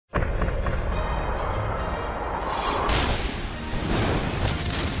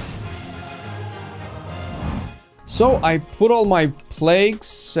So I put all my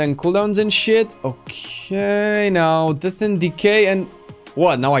plagues and cooldowns and shit. Okay, now Death and Decay and...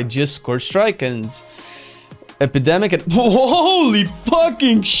 What? Now I just Scourge Strike and... Epidemic and... Holy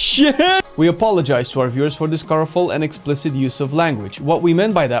fucking shit! We apologize to our viewers for this colorful and explicit use of language. What we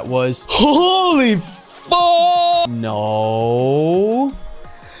meant by that was... Holy fuck! No...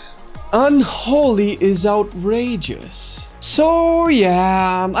 Unholy is outrageous. So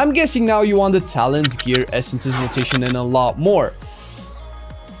yeah, I'm guessing now you want the talents, gear, essences, rotation, and a lot more.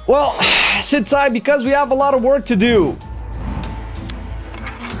 Well, sit tight because we have a lot of work to do.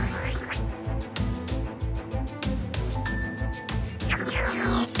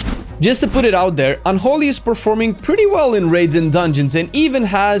 Just to put it out there, Unholy is performing pretty well in raids and dungeons and even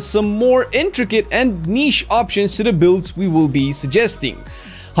has some more intricate and niche options to the builds we will be suggesting.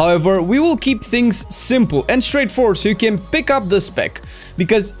 However, we will keep things simple and straightforward so you can pick up the spec,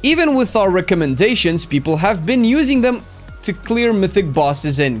 because even with our recommendations, people have been using them to clear mythic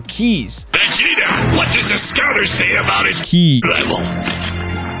bosses and keys. Vegeta, what does the scouter say about his key level?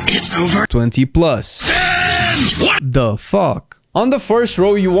 It's over 20 plus. What the fuck? On the first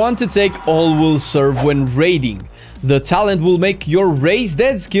row, you want to take All Will Serve when raiding. The talent will make your Raise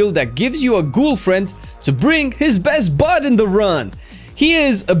Dead skill that gives you a ghoul friend to bring his best bud in the run. He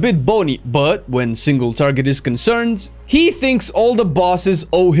is a bit bony, but when single target is concerned, he thinks all the bosses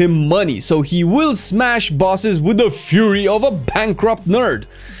owe him money, so he will smash bosses with the fury of a bankrupt nerd.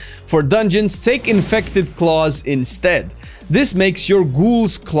 For dungeons, take Infected Claws instead. This makes your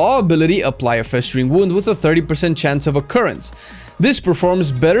Ghoul's Claw ability apply a Festering Wound with a 30% chance of occurrence. This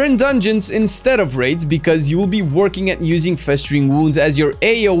performs better in dungeons instead of raids because you will be working at using Festering Wounds as your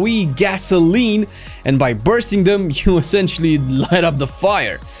AoE gasoline, and by bursting them, you essentially light up the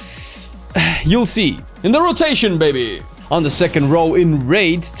fire. You'll see. In the rotation, baby! On the second row in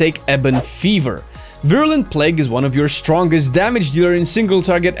raids, take Ebon Fever. Virulent Plague is one of your strongest damage dealer in single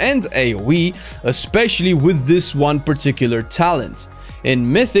target and AoE, especially with this one particular talent. In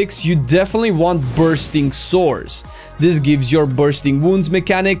Mythics, you definitely want Bursting Sores. This gives your Bursting Wounds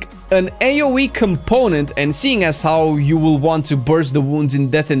mechanic an AoE component, and seeing as how you will want to burst the wounds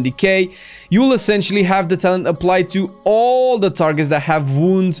in Death and Decay, you will essentially have the talent applied to all the targets that have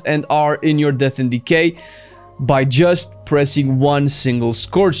wounds and are in your Death and Decay by just pressing one single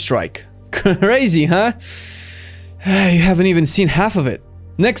Scourge Strike. Crazy, huh? You haven't even seen half of it.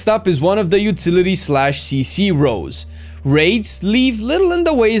 Next up is one of the utility / CC rows. Raids leave little in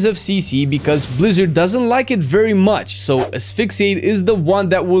the ways of CC because Blizzard doesn't like it very much, so Asphyxiate is the one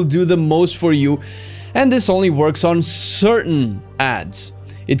that will do the most for you, and this only works on certain ads.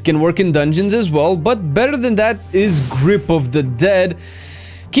 It can work in dungeons as well, but better than that is Grip of the Dead,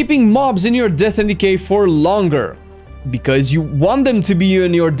 keeping mobs in your Death and Decay for longer, because you want them to be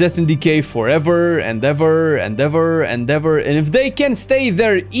in your Death and Decay forever and ever and ever and ever, and if they can stay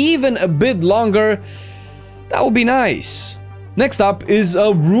there even a bit longer, that would be nice. Next up is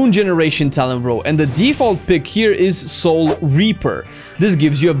a Rune Generation talent row, and the default pick here is Soul Reaper. This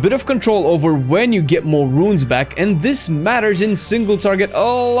gives you a bit of control over when you get more runes back, and this matters in single target a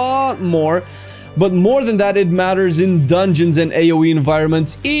lot more, but more than that, it matters in dungeons and AoE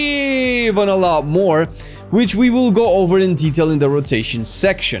environments even a lot more, which we will go over in detail in the rotation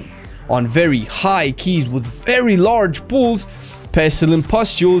section. On very high keys with very large pools, Pestilent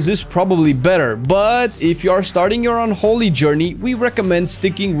Pustules is probably better, but if you are starting your Unholy journey, we recommend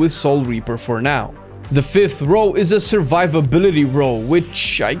sticking with Soul Reaper for now. The fifth row is a survivability row,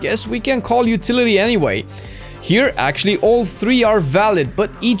 which I guess we can call utility anyway. Here, actually all three are valid, but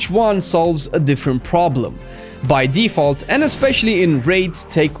each one solves a different problem. By default, and especially in raids,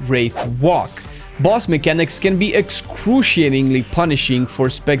 take Wraith Walk. Boss mechanics can be excruciatingly punishing for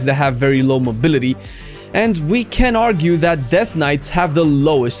specs that have very low mobility, and we can argue that Death Knights have the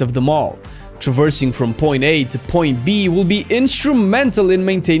lowest of them all. Traversing from point A to point B will be instrumental in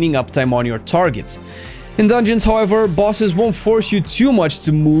maintaining uptime on your targets. In dungeons, however, bosses won't force you too much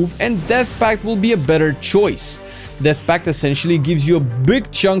to move, and Death Pact will be a better choice. Death Pact essentially gives you a big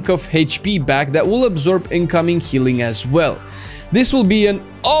chunk of HP back that will absorb incoming healing as well. This will be an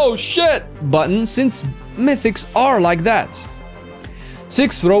 "oh shit" button since mythics are like that.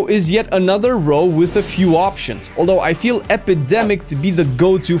 Sixth row is yet another row with a few options, although I feel Epidemic to be the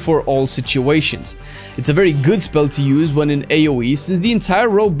go-to for all situations. It's a very good spell to use when in AoE, since the entire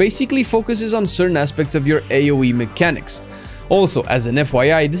row basically focuses on certain aspects of your AoE mechanics. Also, as an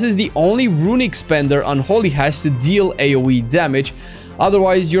FYI, this is the only runic spender Unholy has to deal AoE damage,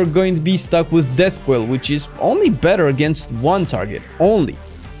 otherwise you're going to be stuck with Death Quill, which is only better against one target only.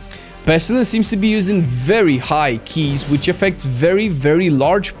 Pestilence seems to be used in very high keys, which affects very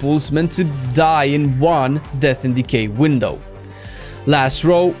large pools meant to die in one Death and Decay window. Last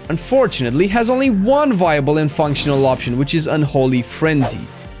row, unfortunately, has only one viable and functional option, which is Unholy Frenzy.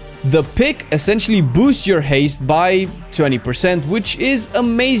 The pick essentially boosts your haste by 20%, which is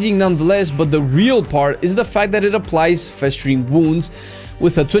amazing nonetheless, but the real part is the fact that it applies Festering Wounds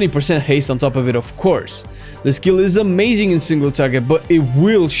with a 20% haste on top of it, of course. The skill is amazing in single target, but it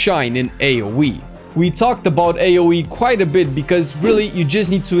will shine in AoE. We talked about AoE quite a bit because really you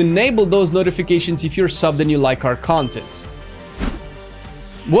just need to enable those notifications if you're subbed and you like our content.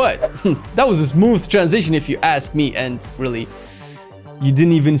 What? That was a smooth transition if you ask me, and really, you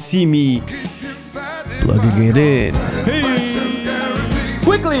didn't even see me plugging it in. Hey.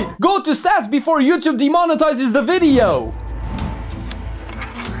 Quickly, go to stats before YouTube demonetizes the video!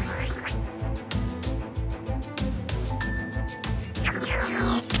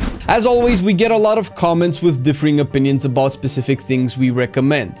 As always, we get a lot of comments with differing opinions about specific things we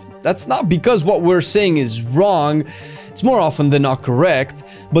recommend. That's not because what we're saying is wrong, it's more often than not correct,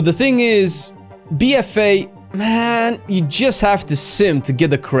 but the thing is, BFA, man, you just have to sim to get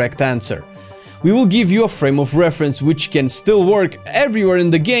the correct answer. We will give you a frame of reference which can still work everywhere in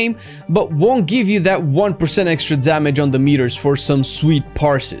the game, but won't give you that 1% extra damage on the meters for some sweet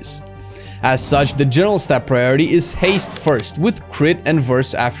parses. As such, the general stat priority is haste first, with crit and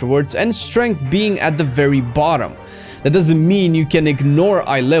verse afterwards, and strength being at the very bottom. That doesn't mean you can ignore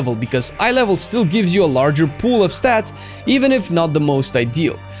eye level, because eye level still gives you a larger pool of stats, even if not the most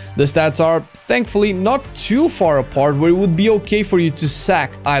ideal. The stats are, thankfully, not too far apart where it would be okay for you to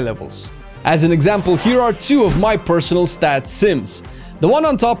sack eye levels. As an example, here are two of my personal stat sims. The one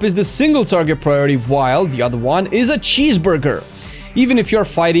on top is the single target priority, while the other one is a cheeseburger. Even if you're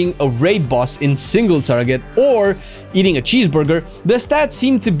fighting a raid boss in single target or eating a cheeseburger, the stats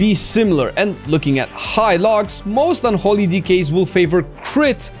seem to be similar, and looking at high logs, most Unholy DKs will favor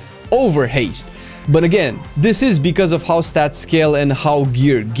crit over haste. But again, this is because of how stats scale and how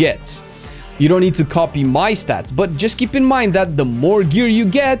gear gets. You don't need to copy my stats, but just keep in mind that the more gear you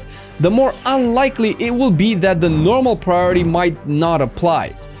get, the more unlikely it will be that the normal priority might not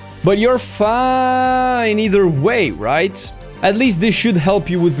apply. But you're fine either way, right? At least this should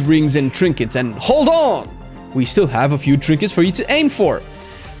help you with rings and trinkets, and hold on! We still have a few trinkets for you to aim for.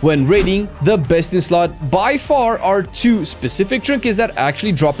 When raiding, the best in slot by far are two specific trinkets that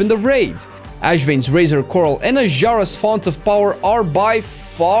actually drop in the raids. Ashvane's Razor Coral and Azshara's Font of Power are by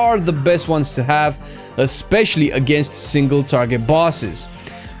far the best ones to have, especially against single target bosses.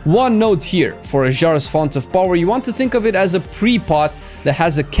 One note here, for Azshara's Font of Power, you want to think of it as a pre-pot that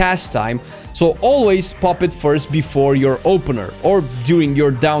has a cast time, so always pop it first before your opener, or during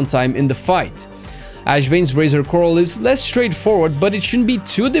your downtime in the fight. Ashvane's Razor Coral is less straightforward, but it shouldn't be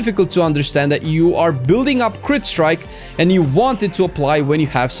too difficult to understand that you are building up crit strike and you want it to apply when you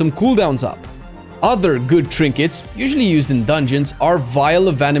have some cooldowns up. Other good trinkets, usually used in dungeons, are Vial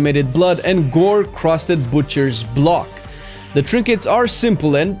of Animated Blood and Gore-Crusted Butcher's Block. The trinkets are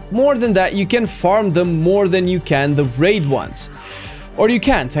simple, and more than that, you can farm them more than you can the raid ones. Or you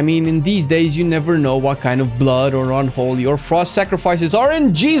can't. I mean, in these days, you never know what kind of blood or unholy or frost sacrifices are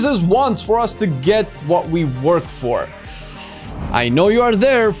in Jesus wants for us to get what we work for. I know you are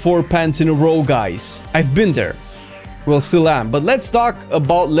there 4 pants in a row, guys. I've been there. Well, still am. But let's talk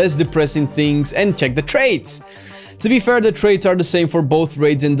about less depressing things and check the traits. To be fair, the traits are the same for both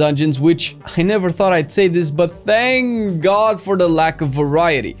raids and dungeons, which I never thought I'd say this, but thank God for the lack of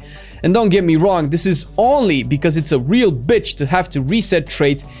variety. And don't get me wrong, this is only because it's a real bitch to have to reset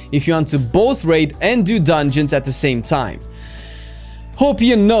traits if you want to both raid and do dungeons at the same time. Hope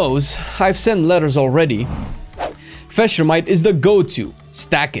you knows, I've sent letters already. Feshermite is the go-to.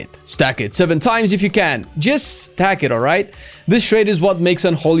 Stack it 7 times if you can. Just stack it, alright? This trait is what makes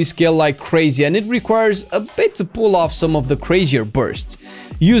Unholy scale like crazy, and it requires a bit to pull off some of the crazier bursts.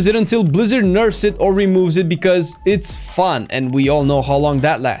 Use it until Blizzard nerfs it or removes it because it's fun, and we all know how long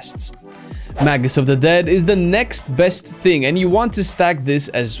that lasts. Magus of the Dead is the next best thing, and you want to stack this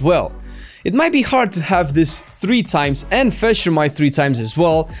as well. It might be hard to have this 3 times and Feshermite 3 times as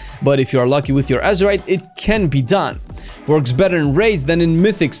well, but if you are lucky with your Azurite, it can be done. Works better in raids than in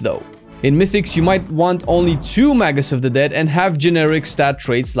mythics though. In mythics, you might want only 2 Magus of the Dead and have generic stat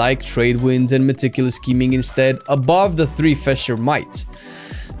traits like Trade Winds and Meticulous Scheming instead above the 3 Feshermite.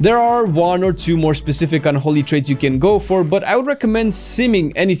 There are 1 or 2 more specific Unholy traits you can go for, but I would recommend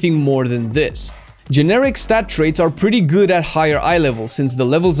simming anything more than this. Generic stat traits are pretty good at higher eye levels, since the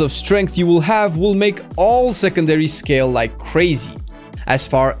levels of strength you will have will make all secondary scale like crazy. As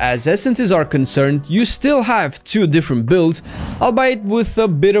far as essences are concerned, you still have 2 different builds, albeit with a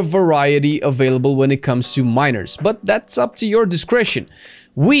bit of variety available when it comes to miners, but that's up to your discretion.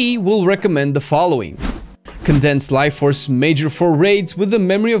 We will recommend the following. Condensed Life Force Major for raids with the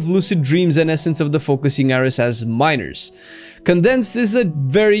Memory of Lucid Dreams and Essence of the Focusing Arrows as miners. Condensed is a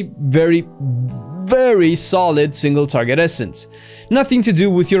very solid single target essence. Nothing to do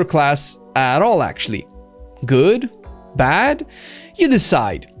with your class at all actually. Good? Bad? You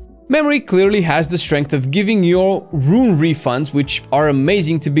decide. Memory clearly has the strength of giving your rune refunds, which are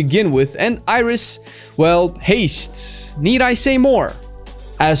amazing to begin with, and Iris, well, haste. Need I say more?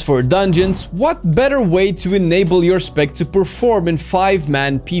 As for dungeons, what better way to enable your spec to perform in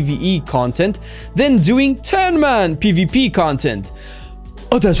 5-man PvE content than doing 10-man PvP content?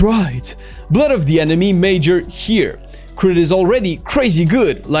 Oh, that's right. Blood of the Enemy Major here. Crit is already crazy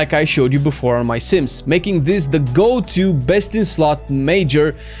good, like I showed you before on my Sims, making this the go-to best-in-slot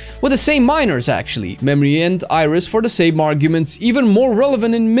major with the same miners actually. Memory and Iris for the same arguments, even more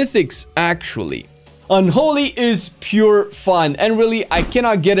relevant in Mythics actually. Unholy is pure fun, and really I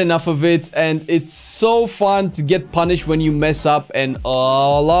cannot get enough of it, and it's so fun to get punished when you mess up, and a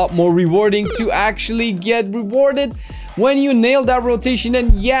lot more rewarding to actually get rewarded when you nail that rotation.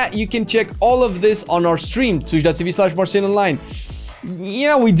 And yeah, you can check all of this on our stream, twitch.tv/MarcelianOnline.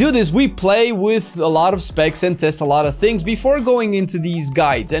 Yeah, we do this. We play with a lot of specs and test a lot of things before going into these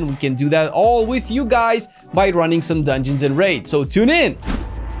guides, and we can do that all with you guys by running some dungeons and raids, so tune in.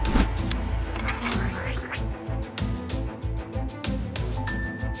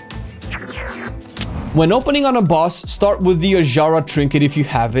 When opening on a boss, start with the Ajara trinket if you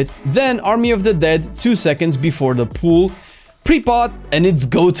have it, then Army of the Dead 2 seconds before the pool, pre-pot, and it's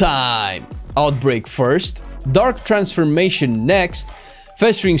go time! Outbreak first, Dark Transformation next,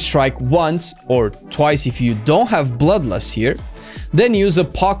 Festering Strike once, or twice if you don't have Bloodlust here, then use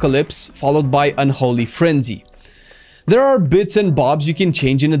Apocalypse followed by Unholy Frenzy. There are bits and bobs you can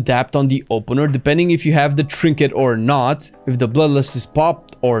change and adapt on the opener depending if you have the trinket or not, if the Bloodlust is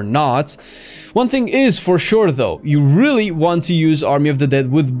popped or not. One thing is for sure though, you really want to use Army of the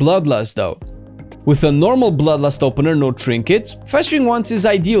Dead with Bloodlust though. With a normal Bloodlust opener, no trinkets, Festering once is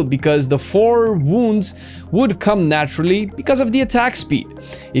ideal because the 4 wounds would come naturally because of the attack speed.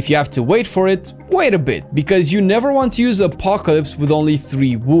 If you have to wait for it, wait a bit, because you never want to use Apocalypse with only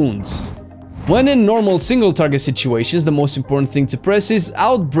 3 wounds. When in normal single target situations, the most important thing to press is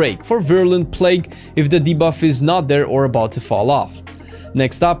Outbreak for Virulent Plague if the debuff is not there or about to fall off.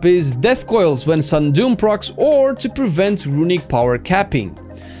 Next up is Death Coils when Sun Doom procs or to prevent runic power capping.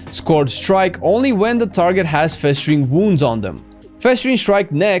 Scored Strike only when the target has Festering Wounds on them. Festering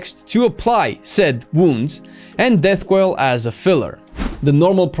Strike next to apply said wounds, and Death Coil as a filler. The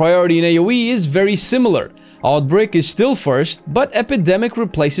normal priority in AoE is very similar. Outbreak is still first, but Epidemic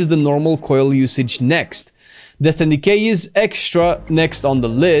replaces the normal coil usage next. Death and Decay is extra next on the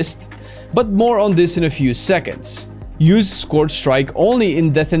list, but more on this in a few seconds. Use Scourge Strike only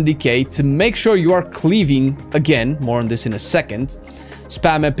in Death and Decay to make sure you are cleaving, again, more on this in a second.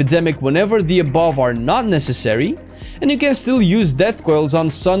 Spam Epidemic whenever the above are not necessary, and you can still use Death Coils on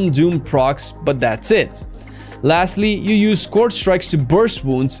Sun Doom procs, but that's it. Lastly, you use Scourge Strikes to burst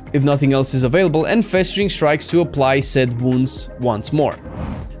wounds if nothing else is available, and Festering Strikes to apply said wounds once more.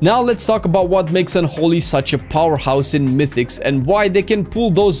 Now let's talk about what makes Unholy such a powerhouse in Mythics and why they can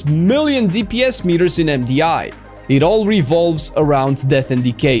pull those million DPS meters in MDI. It all revolves around Death and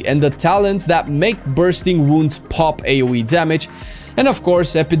Decay and the talents that make bursting wounds pop AoE damage, and of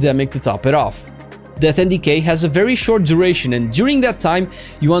course Epidemic to top it off. Death and Decay has a very short duration, and during that time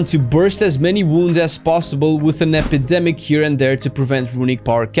you want to burst as many wounds as possible with an Epidemic here and there to prevent runic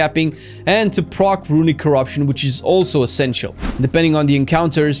power capping and to proc runic corruption, which is also essential. Depending on the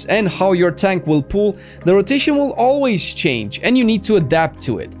encounters and how your tank will pull, the rotation will always change and you need to adapt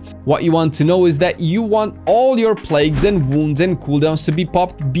to it. What you want to know is that you want all your plagues and wounds and cooldowns to be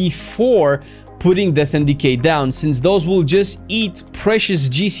popped before putting Death and Decay down, since those will just eat precious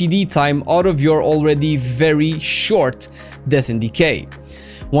GCD time out of your already very short Death and Decay.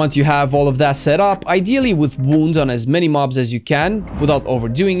 Once you have all of that set up, ideally with wounds on as many mobs as you can without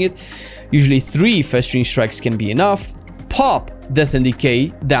overdoing it, usually 3 Festering Strikes can be enough, pop Death and Decay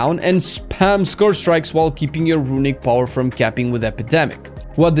down and spam Scourge Strikes while keeping your runic power from capping with Epidemic.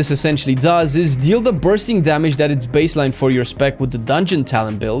 What this essentially does is deal the bursting damage that it's baseline for your spec with the dungeon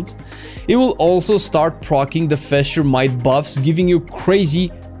talent build. It will also start proccing the Fester Might buffs, giving you crazy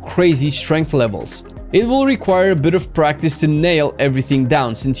strength levels. It will require a bit of practice to nail everything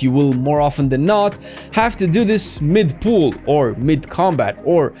down, since you will more often than not have to do this mid-pull or mid-combat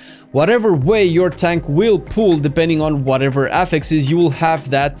or whatever way your tank will pull depending on whatever affixes you will have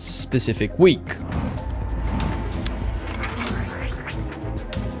that specific week.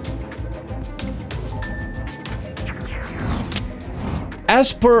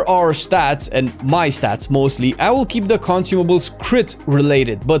 As per our stats, and my stats mostly, I will keep the consumables crit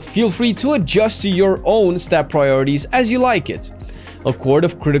related, but feel free to adjust to your own stat priorities as you like it. A Chord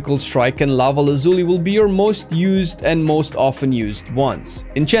of Critical Strike and Lava Lazuli will be your most used and most often used ones.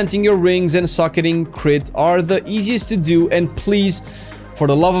 Enchanting your rings and socketing crit are the easiest to do, and please, for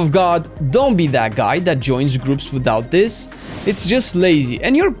the love of God, don't be that guy that joins groups without this. It's just lazy,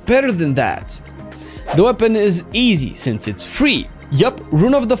 and you're better than that. The weapon is easy since it's free. Yup,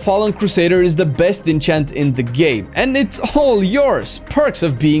 Rune of the Fallen Crusader is the best enchant in the game, and it's all yours, perks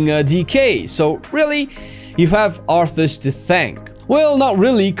of being a DK, so really, you have Arthas to thank. Well, not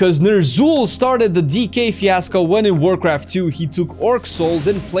really, cause Ner'zhul started the DK fiasco when in Warcraft 2 he took orc souls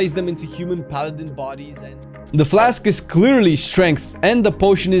and placed them into human paladin bodies, and the flask is clearly strength, and the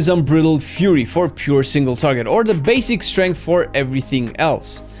potion is Unbridled Fury for pure single target, or the basic strength for everything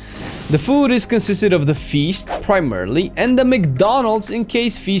else. The food is consisted of the feast, primarily, and the McDonald's in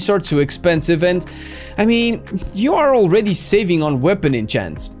case feasts are too expensive, and I mean, you are already saving on weapon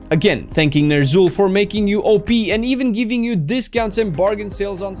enchants. Again, thanking Ner'zhul for making you OP and even giving you discounts and bargain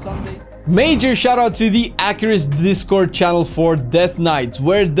sales on Sundays. Major shout out to the Accurus Discord channel for Death Knights,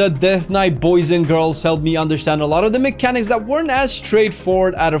 where the Death Knight boys and girls helped me understand a lot of the mechanics that weren't as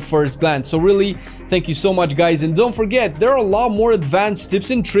straightforward at a first glance. So really, thank you so much, guys, and don't forget, there are a lot more advanced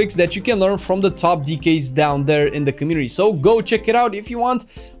tips and tricks that you can learn from the top DKs down there in the community. So go check it out if you want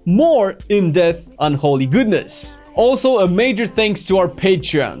more in-depth unholy goodness. Also, a major thanks to our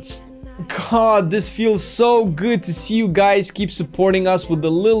Patreons. God, this feels so good to see you guys keep supporting us with the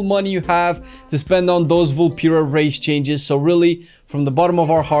little money you have to spend on those Vulpera race changes. So really, from the bottom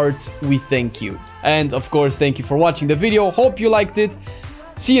of our hearts, we thank you. And of course, thank you for watching the video. Hope you liked it.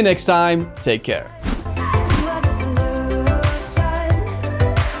 See you next time. Take care.